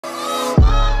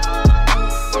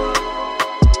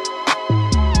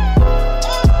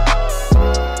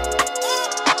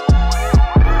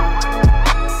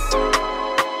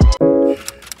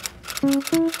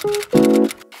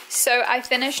I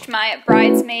finished my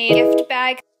bridesmaid gift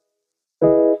bag.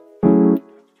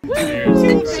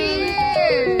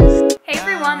 Hey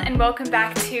everyone, and welcome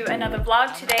back to another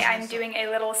vlog. Today I'm doing a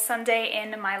little Sunday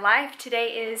in my life. Today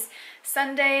is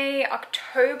Sunday,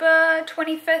 October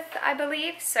 25th, I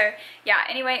believe. So yeah,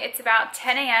 anyway, it's about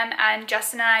 10 a.m. and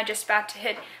Justin and I are just about to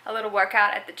hit a little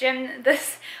workout at the gym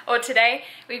today.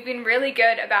 We've been really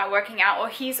good about working out, or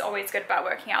he's always good about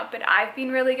working out, but I've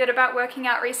been really good about working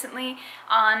out recently.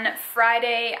 On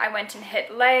Friday, I went and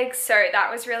hit legs, so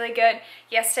that was really good.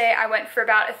 Yesterday, I went for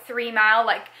about a 3-mile,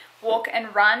 walk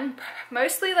and run,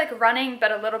 mostly running,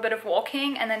 but a little bit of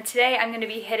walking. And then today I'm going to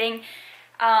be hitting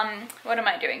what am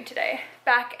I doing today?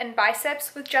 Back and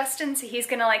biceps with Justin, so he's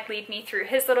gonna lead me through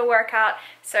his little workout.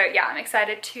 So yeah, I'm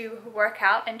excited to work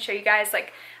out and show you guys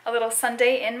a little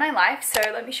Sunday in my life. So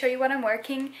let me show you what I'm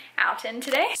working out in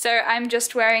today. So I'm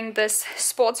just wearing this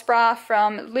sports bra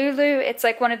from Lulu. It's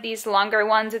one of these longer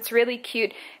ones. It's really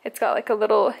cute. It's got a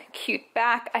little cute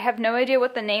back. I have no idea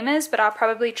what the name is, but I'll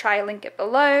probably try to link it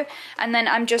below. And then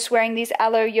I'm just wearing these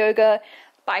Aloe Yoga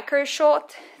biker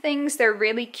short things. They're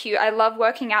really cute. I love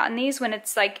working out in these when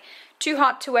it's too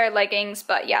hot to wear leggings,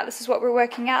 but yeah, this is what we're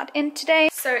working out in today.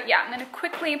 So yeah, I'm gonna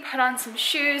quickly put on some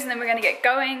shoes and then we're gonna get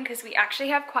going because we actually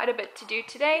have quite a bit to do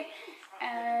today.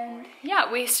 And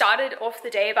yeah, we started off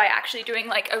the day by actually doing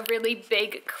a really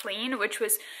big clean, which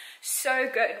was so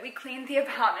good. We cleaned the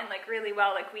apartment really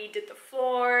well. We did the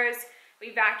floors,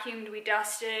 we vacuumed, we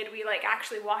dusted, we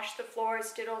actually washed the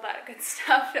floors, did all that good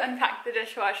stuff, unpacked the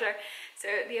dishwasher. So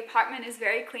the apartment is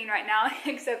very clean right now,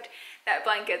 except that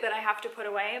blanket that I have to put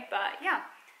away. But yeah,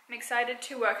 I'm excited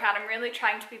to work out. I'm really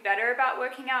trying to be better about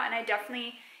working out, and I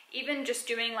definitely, even just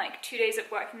doing 2 days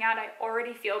of working out, I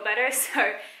already feel better.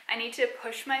 So I need to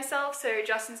push myself. So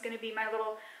Justin's gonna be my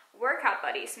little workout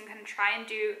buddy. So I'm gonna try and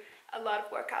do a lot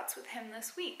of workouts with him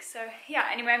this week. So yeah,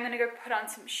 anyway, I'm gonna go put on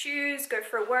some shoes, go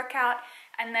for a workout,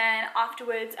 and then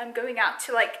afterwards I'm going out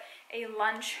to a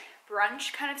lunch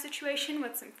brunch kind of situation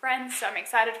with some friends. So I'm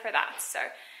excited for that. So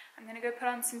I'm gonna go put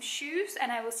on some shoes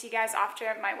and I will see you guys after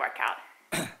my workout.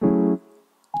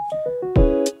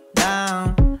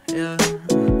 Down, yeah.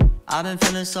 I've been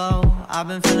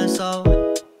feeling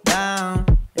so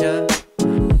down, yeah.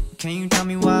 Can you tell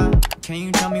me why? Can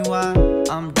you tell me why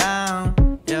I'm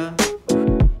down? Yeah.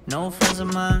 No friends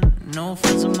of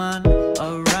mine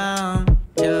around.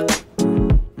 Yeah.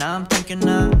 Now I'm thinking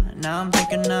I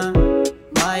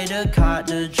might have caught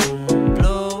the June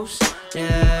blues.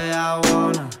 Yeah, I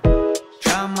wanna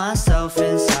drown myself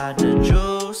inside the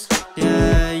juice.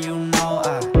 Yeah, you know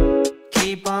I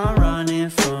keep on running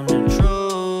from the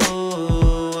truth.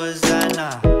 Was that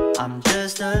not? I'm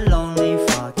just a lonely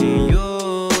fucking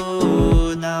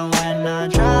you. Now when I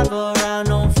drive around,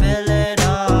 don't feel it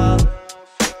all.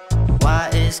 Why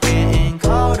it's getting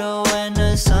colder when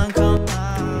the sun comes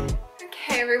out.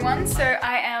 Okay everyone, so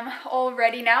I am all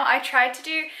ready now. I tried to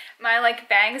do my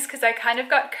bangs because I kind of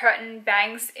got curtain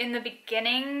bangs in the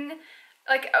beginning,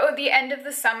 the end of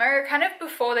the summer, kind of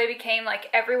before they became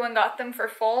everyone got them for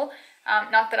fall.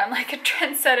 Not that I'm a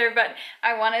trendsetter, but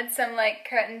I wanted some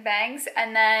curtain bangs,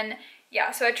 and then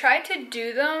yeah, so I tried to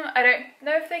do them. I don't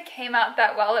know if they came out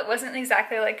that well. It wasn't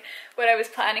exactly what I was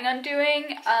planning on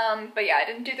doing, but yeah, I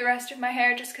didn't do the rest of my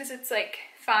hair just because it's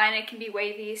fine, it can be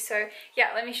wavy. So yeah,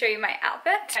 let me show you my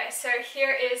outfit. Okay, so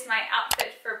here is my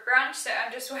outfit for brunch. So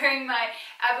I'm just wearing my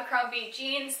Abercrombie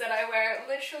jeans that I wear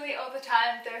literally all the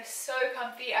time. They're so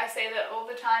comfy. I say that all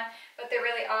the time, but they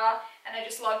really are, and I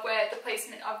just love where the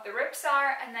placement of the rips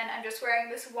are. And then I'm just wearing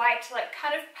this white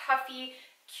kind of puffy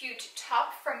cute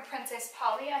top from Princess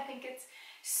Polly. I think it's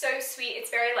so sweet. It's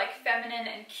very feminine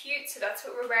and cute, so that's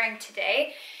what we're wearing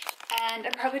today. And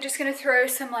I'm probably just gonna throw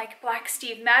some black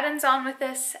Steve Maddens on with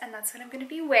this, and that's what I'm gonna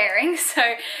be wearing.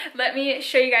 So let me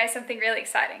show you guys something really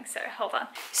exciting. So hold on.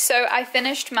 So I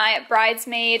finished my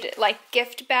bridesmaid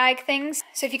gift bag things.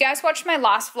 So if you guys watched my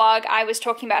last vlog, I was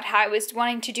talking about how I was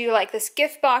wanting to do this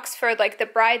gift box for the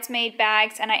bridesmaid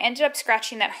bags, and I ended up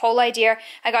scratching that whole idea.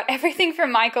 I got everything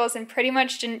from Michael's and pretty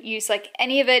much didn't use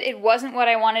any of it. It wasn't what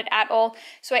I wanted at all.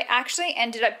 So I actually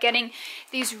ended up getting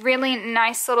these really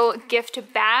nice little gift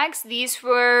bags. These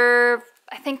were,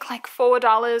 I think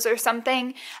 $4 or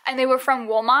something, and they were from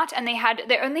Walmart, and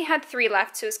they only had 3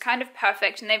 left, so it was kind of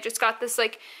perfect. And they've just got this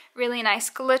really nice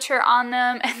glitter on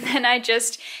them, and then I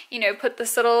just, put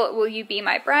this little "Will you be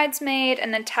my bridesmaid?"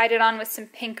 and then tied it on with some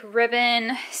pink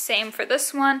ribbon. Same for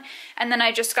this one. And then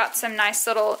I just got some nice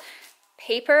little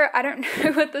paper. I don't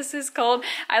know what this is called.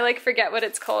 I forget what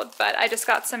it's called, but I just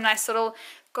got some nice little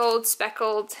gold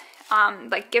speckled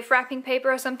gift wrapping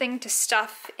paper or something to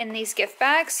stuff in these gift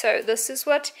bags. So this is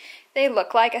what they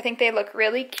look like. I think they look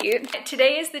really cute.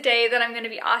 Today is the day that I'm going to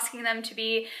be asking them to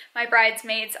be my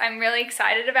bridesmaids. I'm really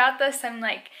excited about this. I'm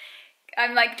like,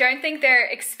 don't think they're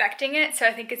expecting it, so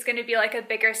I think it's going to be like a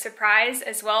bigger surprise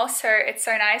as well, so it's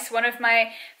so nice. One of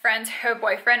my friends, her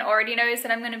boyfriend already knows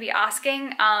that I'm going to be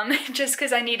asking, just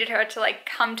because I needed her to like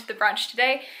come to the brunch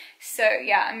today. So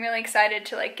yeah, I'm really excited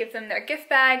to like give them their gift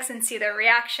bags and see their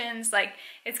reactions. Like,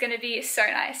 it's going to be so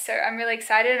nice. So I'm really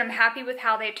excited. I'm happy with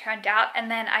how they turned out. And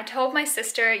then I told my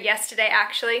sister yesterday,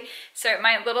 actually. So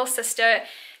my little sister,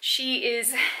 she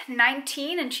is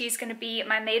 19 and she's going to be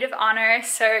my maid of honor.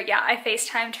 So yeah, I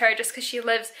FaceTimed her just because she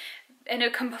lives in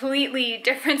a completely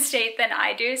different state than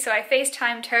I do. So I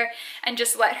FaceTimed her and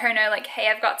just let her know like, hey,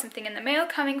 I've got something in the mail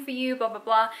coming for you, blah, blah,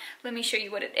 blah. Let me show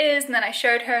you what it is. And then I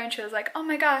showed her and she was like, oh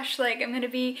my gosh, like I'm going to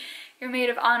be your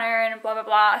maid of honor and blah, blah,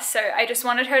 blah. So I just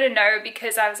wanted her to know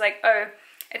because I was like, oh,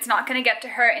 it's not going to get to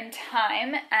her in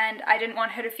time, and I didn't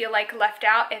want her to feel like left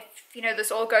out if, you know,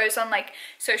 this all goes on like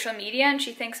social media and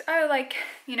she thinks, oh, like,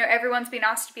 you know, everyone's been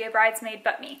asked to be a bridesmaid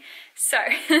but me. So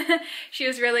she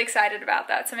was really excited about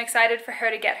that. So I'm excited for her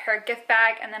to get her gift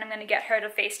bag, and then I'm going to get her to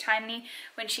FaceTime me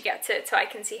when she gets it so I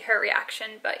can see her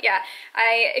reaction. But yeah,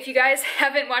 if you guys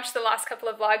haven't watched the last couple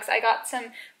of vlogs, I got some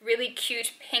really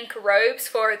cute pink robes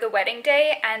for the wedding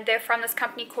day, and they're from this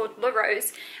company called La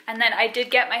Rose. And then I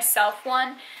did get myself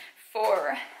one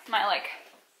for my like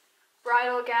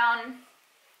bridal gown,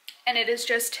 and it is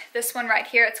just this one right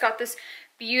here. It's got this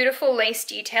beautiful lace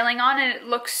detailing on, and it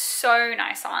looks so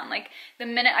nice on. Like, the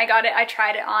minute I got it, I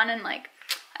tried it on, and like,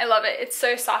 I love it. It's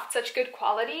so soft, such good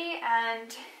quality,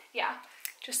 and yeah,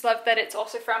 just love that it's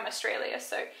also from Australia.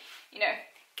 So, you know,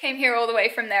 came here all the way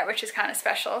from there, which is kind of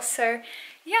special. So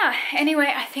yeah,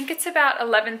 anyway, I think it's about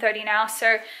 11:30 now,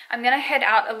 so I'm gonna head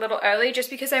out a little early just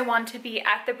because I want to be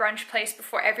at the brunch place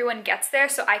before everyone gets there,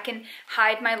 so I can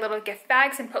hide my little gift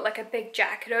bags and put like a big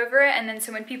jacket over it, and then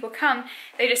so when people come,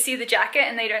 they just see the jacket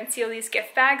and they don't see all these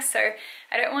gift bags, so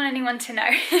I don't want anyone to know.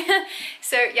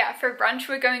 So yeah, for brunch,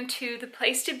 we're going to the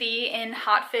place to be in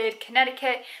Hartford,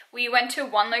 Connecticut. We went to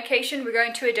one location, we're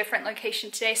going to a different location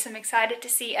today, so I'm excited to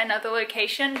see another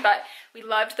location, but we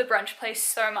loved the brunch place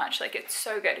so much. Like, it's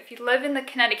so good. If you live in the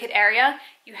Connecticut area,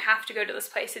 you have to go to this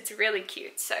place. It's really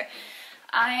cute. So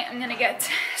I am gonna get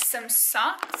some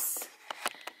socks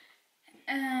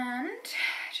and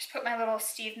just put my little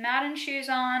Steve Madden shoes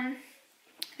on.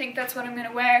 I think that's what I'm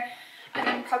gonna wear. And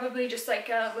then probably just like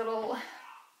a little,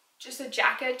 just a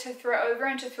jacket to throw over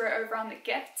and to throw over on the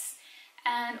gifts.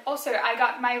 And also I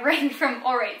got my ring from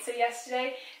Aurate. So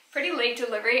yesterday, pretty late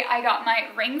delivery, I got my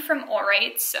ring from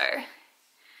Aurate. So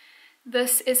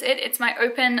this is it. It's my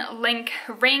open link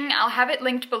ring. I'll have it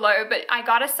linked below, but I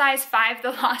got a size 5 the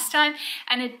last time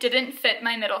and it didn't fit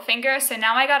my middle finger. So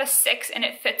now I got a 6 and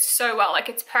it fits so well. Like,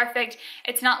 it's perfect.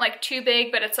 It's not like too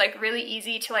big, but it's like really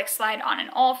easy to like slide on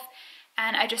and off.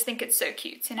 And I just think it's so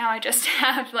cute. So now I just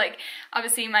have like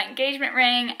obviously my engagement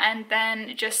ring and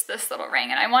then just this little ring.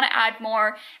 And I want to add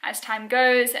more as time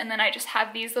goes. And then I just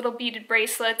have these little beaded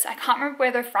bracelets. I can't remember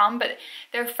where they're from, but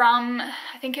they're from,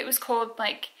 I think it was called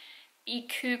like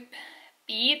Coop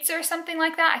beads or something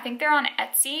like that. I think they're on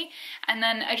Etsy. And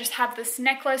then I just have this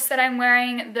necklace that I'm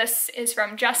wearing. This is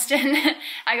from Justin.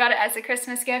 I got it as a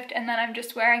Christmas gift. And then I'm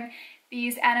just wearing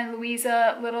these Ana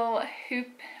Luisa little hoop,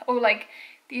 or like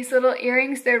these little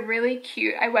earrings. They're really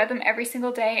cute. I wear them every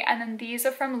single day. And then these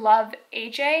are from Love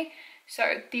AJ.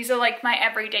 So these are like my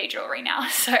everyday jewelry now.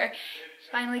 So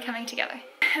finally coming together.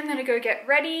 I'm gonna go get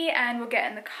ready and we'll get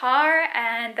in the car,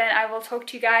 and then I will talk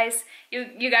to you guys.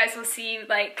 You guys will see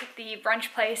like the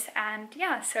brunch place, and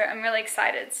yeah, so I'm really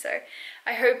excited. So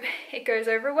I hope it goes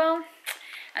over well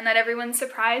and that everyone's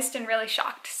surprised and really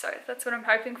shocked. So that's what I'm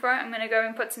hoping for. I'm gonna go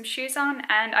and put some shoes on,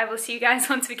 and I will see you guys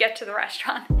once we get to the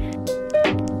restaurant.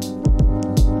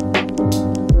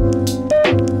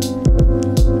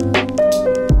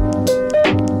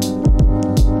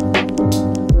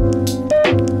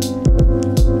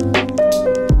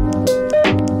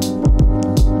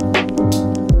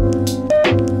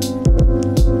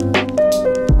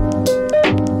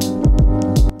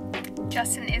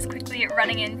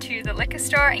 Into the liquor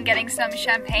store and getting some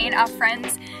champagne. Our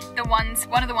friends,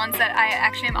 one of the ones that I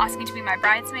actually am asking to be my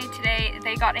bridesmaid today,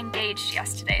 they got engaged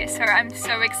yesterday, so I'm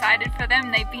so excited for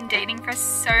them. They've been dating for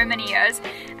so many years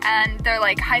and they're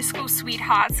like high school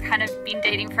sweethearts, kind of been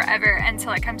dating forever, and so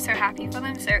like I'm so happy for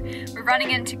them. So we're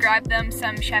running in to grab them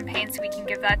some champagne so we can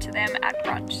give that to them at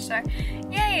brunch. So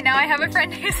yay, now I have a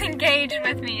friend who's engaged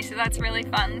with me, so that's really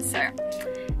fun. So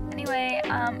anyway,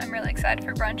 I'm really excited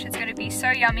for brunch. It's going to be so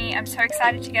yummy. I'm so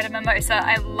excited to get a mimosa.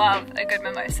 I love a good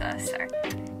mimosa, so.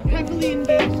 Happily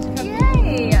engaged couple.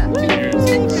 Yay!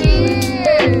 Cheers.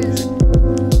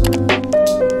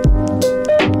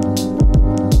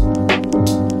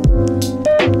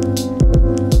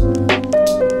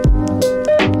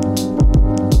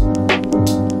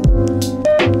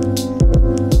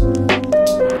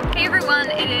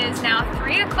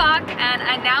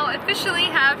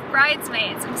 officially have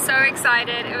Bridesmaids. I'm so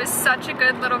excited. It was such a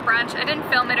good little brunch. I didn't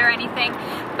film it or anything,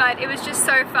 but it was just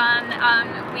so fun.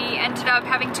 We ended up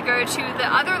having to go to the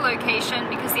other location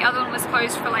because the other one was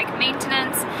closed for like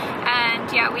maintenance,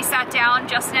 and yeah, we sat down.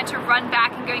 Justin had to run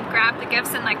back and go and grab the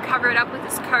gifts and like cover it up with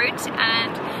his coat,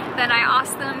 and then I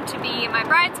asked them to be my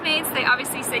bridesmaids. They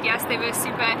obviously said yes. They were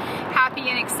super happy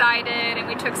and excited, and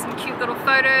we took some cute little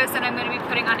photos that I'm going to be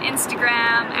putting on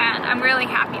Instagram, and I'm really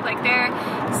happy. Like, they're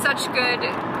such good,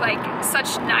 like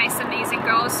such nice, amazing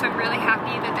girls, so I'm really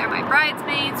happy that they're my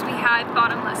bridesmaids. We had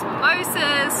bottomless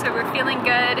mimosas, so we're feeling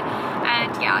good.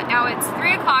 And yeah, now it's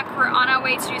 3 o'clock. We're on our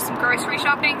way to do some grocery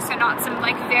shopping, so not some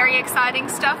like very exciting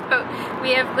stuff, but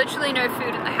we have literally no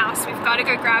food in the house. We've got to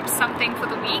go grab something for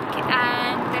the week,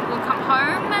 and then we'll come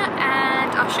home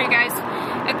and I'll show you guys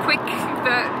a quick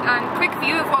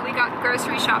view of what we got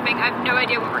grocery shopping. I have no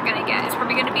idea what we're gonna get. It's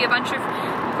probably gonna be a bunch of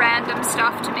random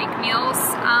stuff to make meals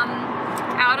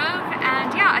out of, and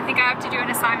yeah, I think I have to do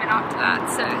an assignment after that,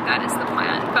 so that is the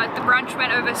plan. But the brunch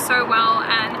went over so well,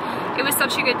 and it was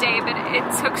such a good day, but it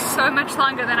took so much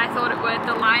longer than I thought it would.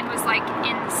 The line was like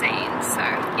insane, so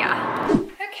yeah.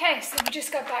 Okay, so we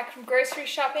just got back from grocery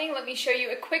shopping. Let me show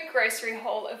you a quick grocery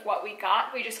haul of what we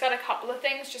got. We just got a couple of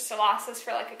things just to last us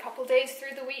for like a couple days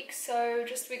through the week, so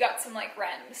we got some like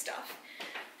random stuff.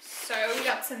 So we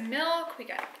got some milk, we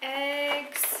got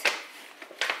eggs,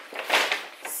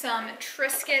 some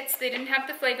Triscuits. They didn't have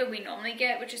the flavor we normally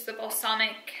get, which is the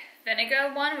balsamic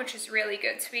vinegar one, which is really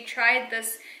good. So we tried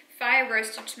this fire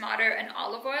roasted tomato and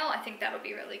olive oil. I think that'll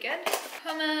be really good.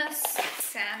 Hummus,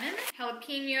 salmon,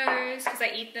 jalapenos, because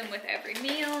I eat them with every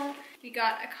meal. We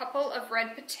got a couple of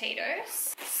red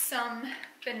potatoes, some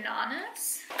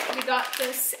bananas. We got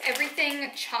this everything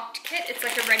chopped kit. It's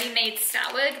like a ready-made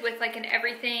salad with like an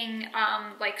everything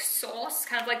like sauce,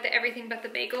 kind of like the everything but the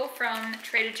bagel from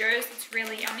Trader Joe's. It's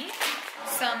really yummy.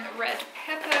 Some red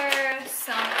pepper,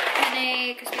 some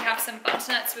penne, because we have some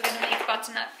butternut, so we're gonna make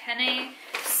butternut penne.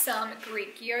 Some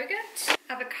Greek yogurt,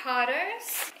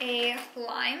 avocados, a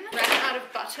lime, ran out of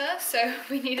butter, so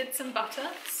we needed some butter,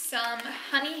 some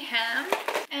honey ham,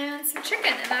 and some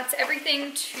chicken, and that's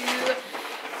everything to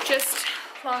just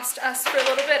last us for a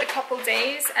little bit, a couple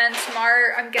days, and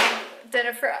tomorrow I'm getting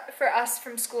dinner for us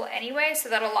from school anyway, so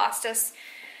that'll last us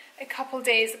a couple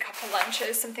days, a couple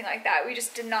lunches, something like that. We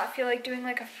just did not feel like doing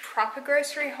like a proper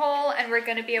grocery haul, and we're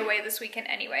gonna be away this weekend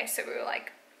anyway, so we were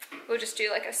like, we'll just do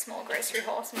like a small grocery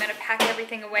haul. So I'm gonna pack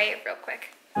everything away real quick.